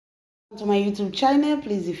To my YouTube channel,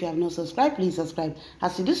 please, if you have not subscribed, please subscribe.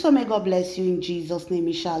 As you do so, may God bless you in Jesus' name,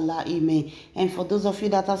 inshallah, amen. And for those of you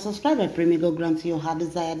that are subscribed, I pray may God grant you your heart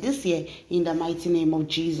desire this year in the mighty name of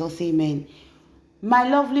Jesus, amen. My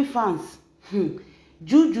lovely fans,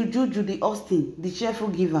 Judy Austin, the cheerful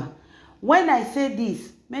giver. When I say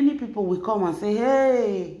this, many people will come and say,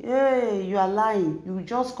 hey, you are lying. You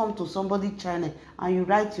just come to somebody's channel and you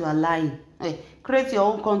write you are lying. Hey, create your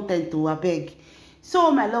own content to beg.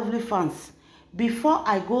 So, my lovely fans, before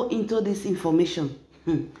I go into this information,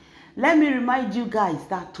 let me remind you guys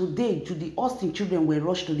that today, Judy Austin children were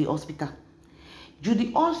rushed to the hospital.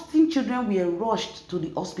 Judy Austin children were rushed to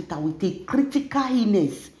the hospital with a critical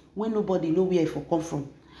illness when nobody know where it come from.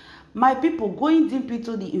 My people, going deep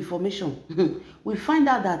into the information, we find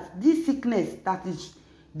out that this sickness that is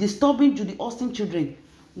disturbing Judy Austin children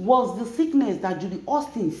was the sickness that Judy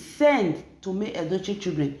Austin sent to May Edochie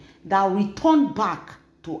children that returned back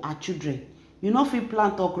to her children. You know if you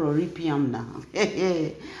plant okra or ripiam now.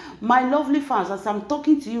 My lovely fans, as I'm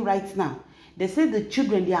talking to you right now, they say the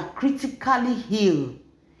children, they are critically ill.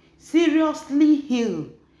 Seriously ill.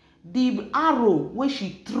 The arrow where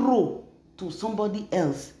she threw to somebody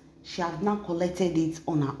else, she has now collected it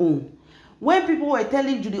on her own. When people were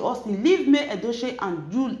telling Judy Austin, leave May Edochie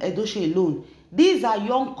and Jules Edochie alone, these are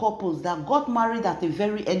young couples that got married at a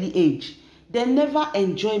very early age. They never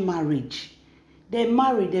enjoy marriage. They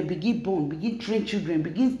marry, they begin born, begin train children,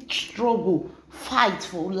 begin struggle, fight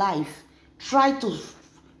for life, try to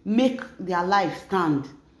make their life stand.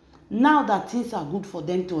 Now that things are good for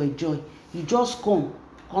them to enjoy, you just come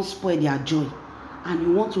spoil their joy, and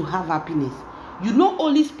you want to have happiness. You not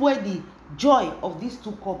only spoil the joy of these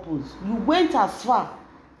two couples, you went as far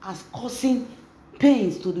as causing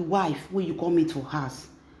pains to the wife when you come into house.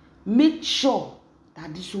 Make sure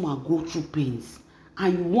that this woman go through pains,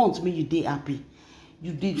 and you want me you dey happy.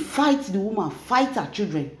 You did fight the woman, fight her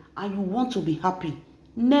children, and you want to be happy.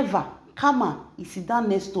 Never. Karma is sit down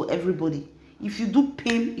next to everybody. If you do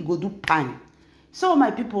pain, you go do pain. So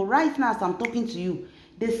my people, right now as I'm talking to you,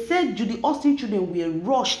 they said Judy Austin children were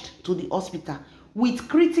rushed to the hospital with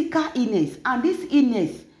critical illness, and this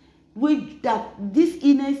illness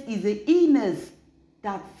is a illness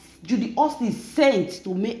that Judy Austin sent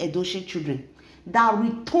to May Edochie children that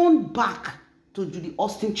returned back to Judy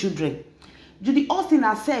Austin children. Judy Austin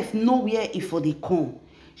herself know where it for they come.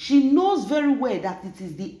 She knows very well that it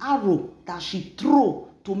is the arrow that she threw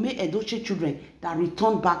to May Edochie children that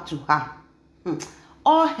returned back to her.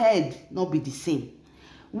 All head not be the same.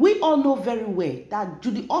 We all know very well that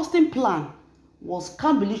Judy Austin plan was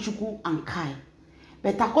Kambilichukwu and Kai.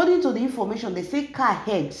 But according to the information, they say Kai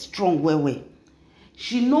head strong well.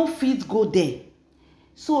 She no fit go there.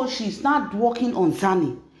 So she's not working on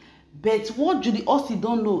Zani. But what Judy Austin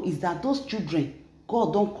don't know is that those children,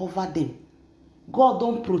 God don't cover them. God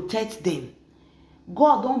don't protect them.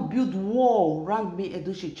 God don't build wall around May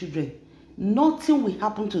Edochie children. Nothing will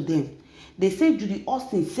happen to them. They say Judy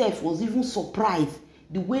Austin self was even surprised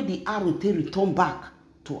the way the arrow returned back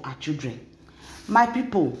to her children. My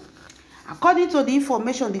people, according to the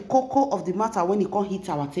information, the cocoa of the matter when it can't hit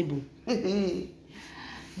our table.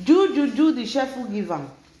 Judy, the cheerful giver,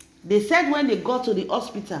 they said when they got to the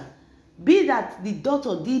hospital, be that the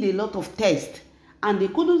doctor did a lot of tests and they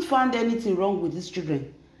couldn't find anything wrong with these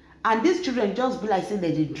children. And these children just be like say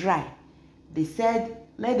they dry. They said,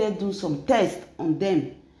 let them do some tests on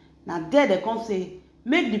them. Now there they come say,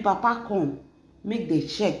 make the papa come, make the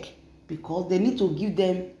check, because they need to give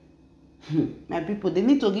them, my people, they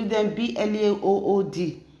need to give them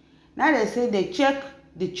BLAOOD. Now they say they check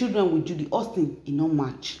the children with Judy Austin, it no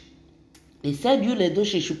match. They said Jules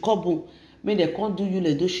Edochie should come home, make they can't do Jules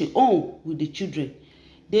Edochie on with the children.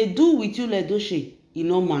 They do with Jules Edochie, it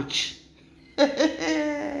no match.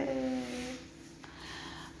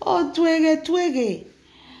 Oh, twege.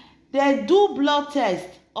 They do blood test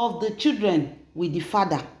of the children with the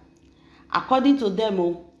father. According to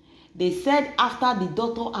them, they said after the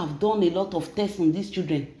doctor have done a lot of tests on these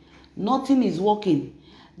children, nothing is working.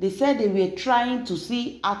 They said they were trying to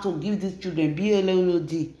see how to give these children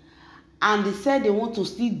BLOD. And they said they want to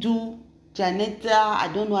still do genital, I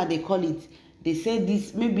don't know how they call it. They said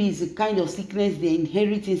this maybe it's a kind of sickness they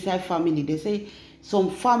inherit inside family. They say some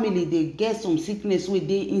family, they get some sickness where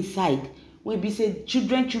they inside. When we say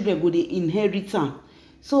children go they inherit them.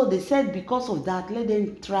 So they said because of that, let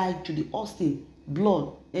them try Judy Austin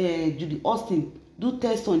blood, Judy Austin, do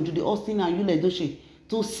test on Judy Austin and Jules Edochie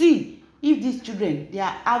to see if these children, they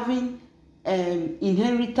are having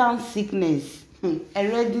inheritance sickness,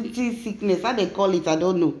 hereditary sickness, how they call it, I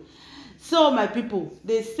don't know. So my people,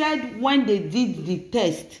 they said when they did the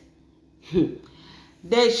test,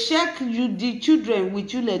 They check you the children with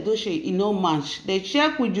Yul Edochie, e no match. They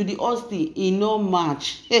check with Judy Austin, e no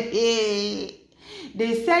match.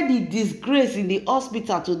 They said the disgrace in the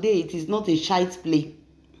hospital today, it is not a child's play.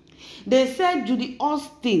 They said Judy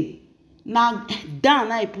Austin na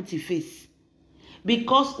down I put his face.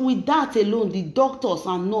 Because with that alone, the doctors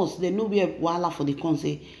and nurse, they know where wahala for the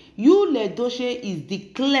concert. Yul Edochie is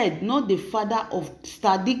declared not the father of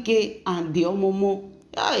Stadike and the Omomo.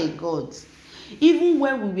 Oh God. Even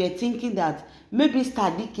when we were thinking that maybe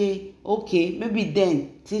Stadike, okay, maybe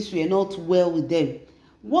then things were not well with them.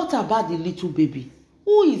 What about the little baby?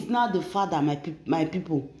 Who is now the father, my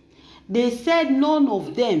people? They said none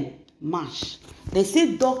of them match. They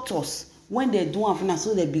said doctors, when they do am,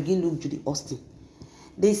 so they begin look Judy Austin.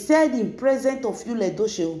 They said in presence of Yul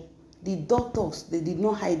Edochie, the doctors, they did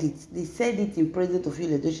not hide it. They said it in presence of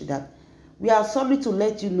Yul Edochie that we are sorry to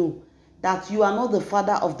let you know that you are not the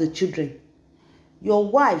father of the children.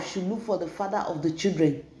 Your wife should look for the father of the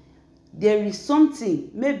children. There is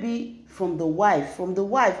something, maybe from the wife. From the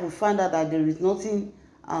wife, we find out that there is nothing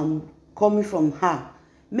coming from her.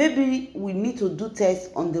 Maybe we need to do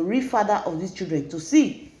tests on the real father of these children to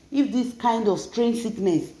see if this kind of strange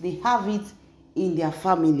sickness, they have it in their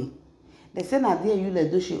family. They say that there Yul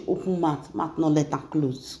Edochie open mouth not let her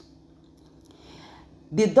close.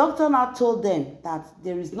 The doctor now told them that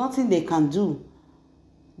there is nothing they can do.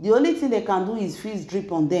 The only thing they can do is fix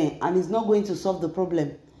drip on them, and it's not going to solve the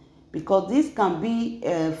problem, because this can be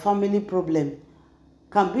a family problem,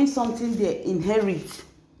 can be something they inherit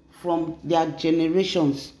from their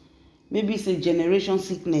generations. Maybe it's a generation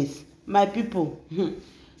sickness. My people,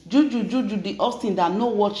 Judy the Austin that know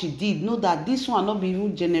what she did, know that this one not be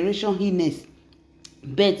even generation illness,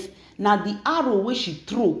 but now the arrow where she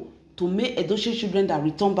threw to make Edochie children that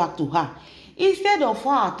return back to her. Instead of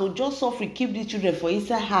her to just suffer, keep the children for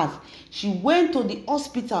inside house, she went to the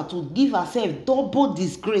hospital to give herself double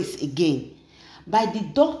disgrace again by the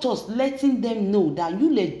doctors letting them know that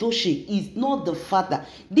Yul Edochie is not the father.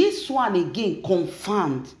 This one again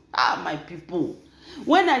confirmed. My people.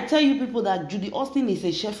 When I tell you people that Judy Austin is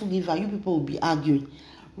a cheerful giver, you people will be arguing.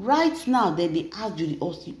 Right now, then they ask Judy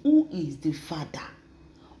Austin, who is the father?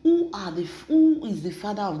 Who is the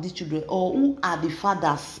father of these children, or who are the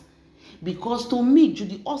fathers? Because to me,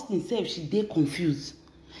 Judy Austin said she dey confused.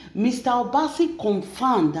 Mr. Obasi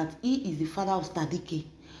confirmed that he is the father of Stadike.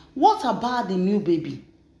 What about the new baby?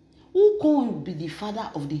 Who can be the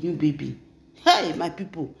father of the new baby? Hey, my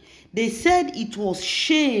people, they said it was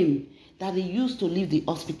shame that they used to leave the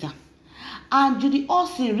hospital. And Judy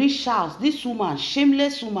Austin reached out, this woman,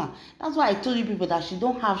 shameless woman. That's why I told you people that she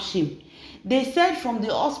don't have shame. They said from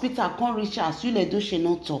the hospital, come reach out, Yul Edochie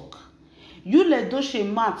not talk. Yul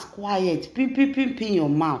Edochie mouth quiet, pin your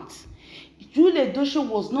mouth. Yul Edochie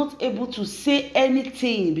was not able to say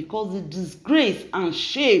anything because the disgrace and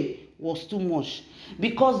shame was too much.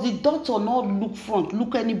 Because the doctor not look front,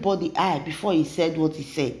 look anybody eye before he said what he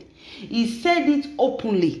said. He said it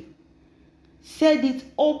openly.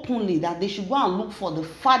 That they should go and look for the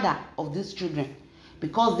father of these children,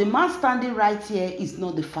 because the man standing right here is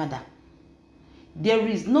not the father. There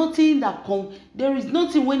is nothing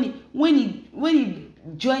when he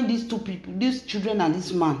joined these two people, these children and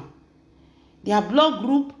this man, their blood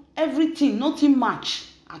group, everything, nothing match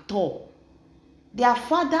at all. Their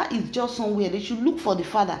father is just somewhere. They should look for the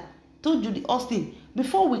father. Told Judy Austin,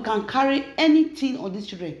 before we can carry anything on these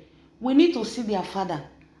children, we need to see their father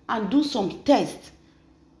and do some tests.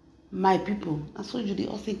 My people, that's why Judy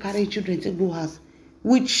Austin carry children to go house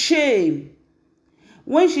with shame.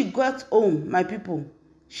 When she got home, my people,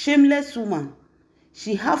 shameless woman,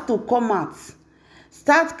 she have to come out,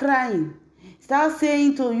 start crying, start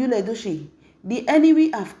saying to Yul Edochie, the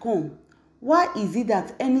enemy have come. Why is it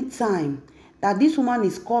that any time that this woman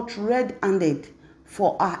is caught red-handed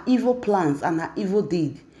for her evil plans and her evil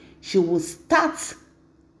deed, she will start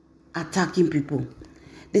attacking people?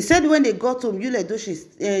 They said when they got home, Yul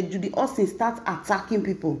Edochie, Judy Austin start attacking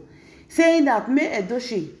people, saying that May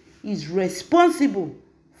Edochie is responsible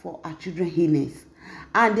for her children's illness.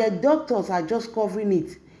 And their doctors are just covering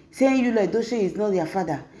it, saying Yul Edochie is not their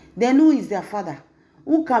father. Then who is their father?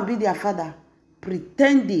 Who can be their father?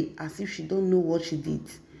 Pretending as if she don't know what she did.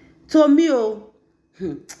 To me,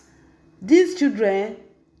 these children,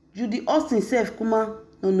 Judy Austin self, Kuma,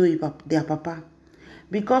 don't know their papa.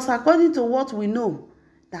 Because according to what we know,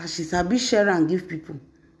 that she's a bit share and give people.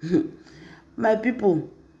 My people,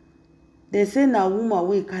 they say na woman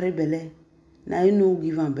wey carry belle, na you know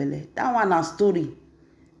give am belle. That one a story.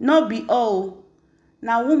 Not be all.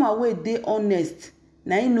 Na woman wey dey honest,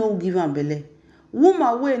 na you know give am belle.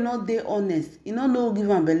 Woman wey not dey honest, you no know give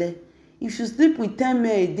am belle. if you sleep with 10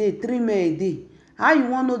 men a day, 3 men a day, how you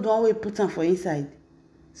wan know the one wey put am for inside?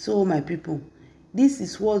 So my people, this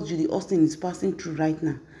is what Judy Austin is passing through right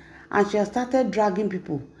now, and she has started dragging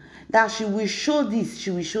people that she will show this,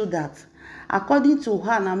 she will show that. According to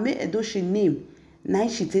her, na May Edochie name na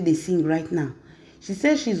she take dey sing right now. She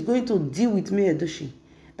says she's going to deal with May Edochie.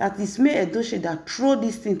 That is May Edochie that throw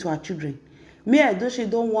this thing to her children. May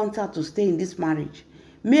Edochie don't want her to stay in this marriage.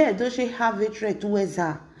 May Edochie have hatred towards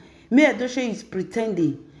her. May Edochie is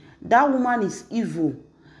pretending. That woman is evil.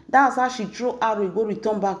 That's how she throw arrow, go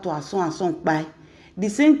return back to her son and son by. The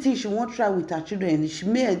same thing she won't try with her children.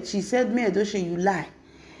 She said, May Edochie, you lie.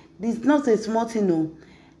 This is not a small thing, no.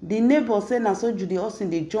 The neighbor said, na so Judy Austin,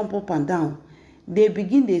 they jump up and down. They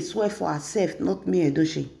begin, they swear for herself, not May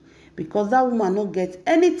Edochie. Because that woman not get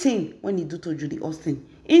anything when he do to Judy Austin.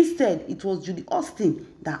 Instead, it was Judy Austin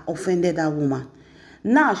that offended that woman.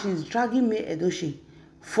 Now she's dragging May Edochie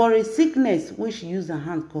for a sickness which she used her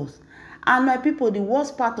hand cause. And my people, the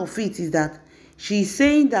worst part of it is that she is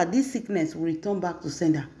saying that this sickness will return back to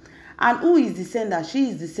sender. And who is the sender? She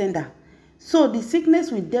is the sender. So the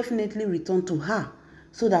sickness will definitely return to her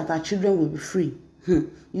so that her children will be free.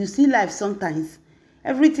 You see life sometimes.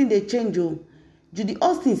 Everything they change. Oh. Judy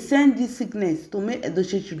Austin sent this sickness to May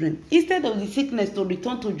Edochie children instead of the sickness to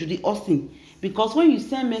return to Judy Austin. Because when you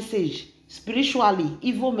send message spiritually,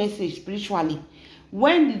 evil message spiritually,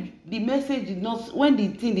 when the message did not, when the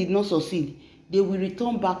thing did not succeed, they will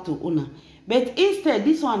return back to owner. But instead,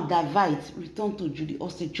 this one divides, return to Judy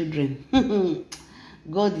Austin children.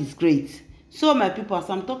 God is great. So my people, as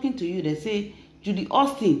I'm talking to you, they say Judy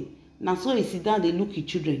Austin, now so he sit down, they look at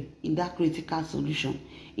children in that critical solution,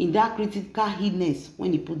 in that critical illness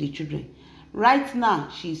when he put the children. Right now,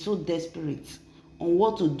 she is so desperate on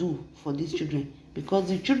what to do for these children. Because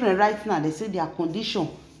the children right now, they say their condition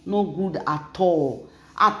no good at all.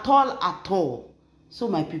 At all, at all. So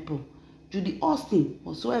my people, Judy Austin,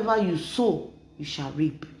 whatsoever you sow, you shall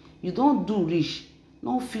reap. You don't do rich.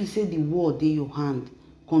 Don't feel say the world in your hand,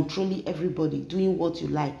 controlling everybody, doing what you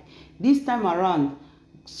like. This time around,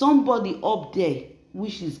 somebody up there,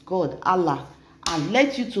 which is God, Allah, and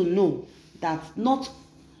let you to know that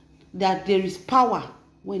that there is power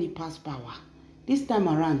when it pass power. This time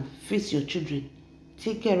around, face your children.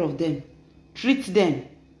 Take care of them. Treat them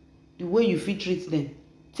the way you feel treat them.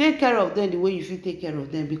 Take care of them the way you feel take care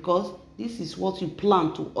of them, because this is what you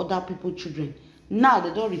plan to other people's children. Now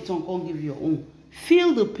they don't return, can't give your own.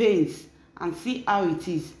 Feel the pains and see how it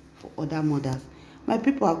is for other mothers. My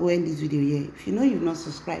people, are going to end this video here. If you know you've not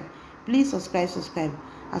subscribed, please subscribe.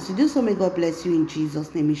 As you do so, may God bless you in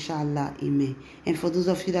Jesus' name, inshallah, amen. And for those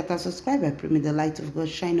of you that are subscribed, I pray may the light of God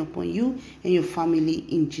shine upon you and your family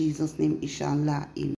in Jesus' name, inshallah, amen.